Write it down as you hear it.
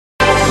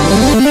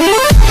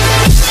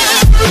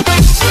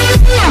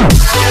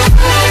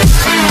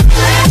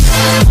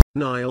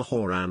Niall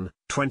Horan,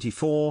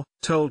 24,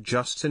 told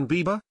Justin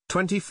Bieber,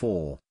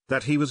 24,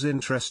 that he was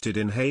interested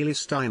in Hailee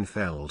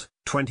Steinfeld,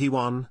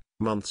 21,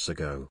 months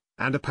ago,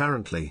 and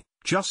apparently,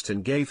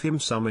 Justin gave him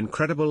some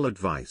incredible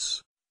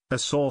advice. A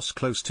source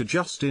close to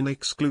Justin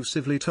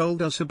exclusively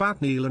told us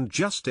about Niall and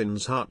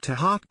Justin's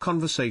heart-to-heart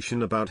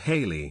conversation about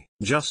Hailee.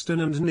 Justin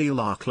and Niall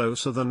are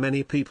closer than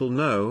many people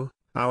know,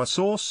 our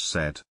source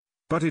said.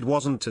 But it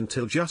wasn't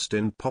until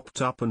Justin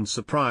popped up and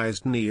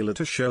surprised Niall at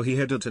a show he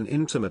had at an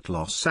intimate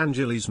Los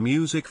Angeles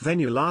music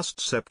venue last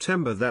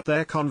September that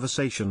their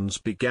conversations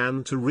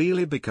began to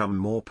really become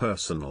more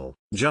personal.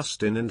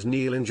 Justin and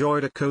Niall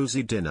enjoyed a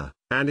cozy dinner,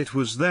 and it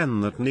was then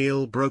that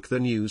Niall broke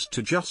the news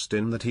to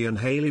Justin that he and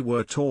Hailee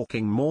were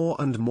talking more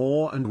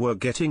and were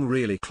getting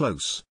really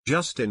close.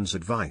 Justin's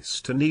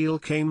advice to Niall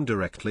came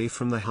directly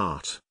from the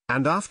heart,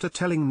 and after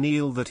telling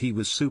Niall that he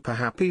was super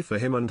happy for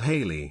him and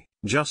Hailee,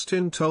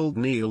 Justin told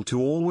Niall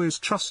to always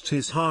trust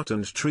his heart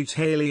and treat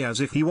Hailee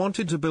as if he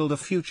wanted to build a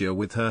future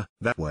with her.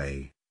 That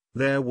way,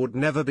 there would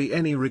never be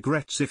any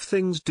regrets if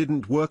things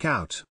didn't work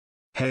out.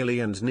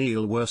 Hailee and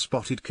Niall were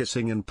spotted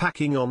kissing and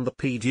packing on the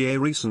PGA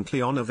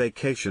recently on a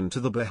vacation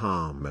to the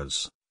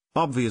Bahamas.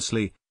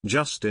 Obviously,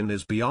 Justin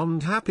is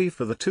beyond happy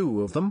for the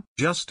two of them.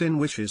 Justin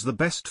wishes the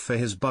best for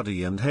his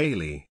buddy and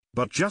Hailee,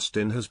 but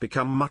Justin has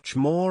become much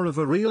more of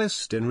a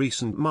realist in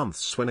recent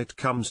months when it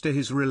comes to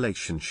his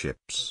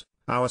relationships.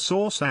 Our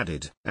source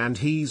added, and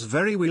he's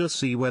very we'll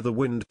see where the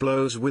wind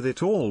blows with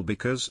it all,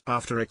 because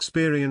after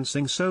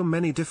experiencing so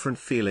many different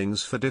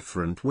feelings for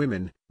different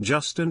women,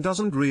 Justin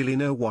doesn't really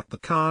know what the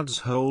cards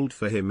hold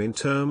for him in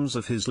terms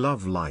of his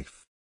love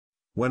life.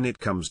 When it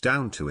comes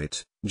down to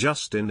it,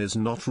 Justin is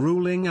not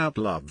ruling out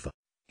love.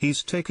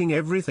 He's taking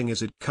everything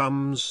as it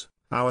comes,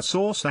 our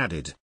source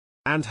added.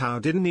 And how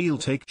did Niall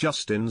take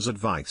Justin's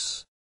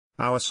advice?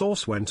 Our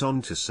source went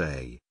on to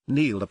say,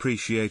 Niall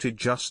appreciated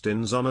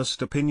Justin's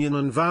honest opinion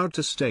and vowed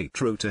to stay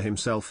true to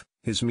himself,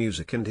 his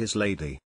music and his lady.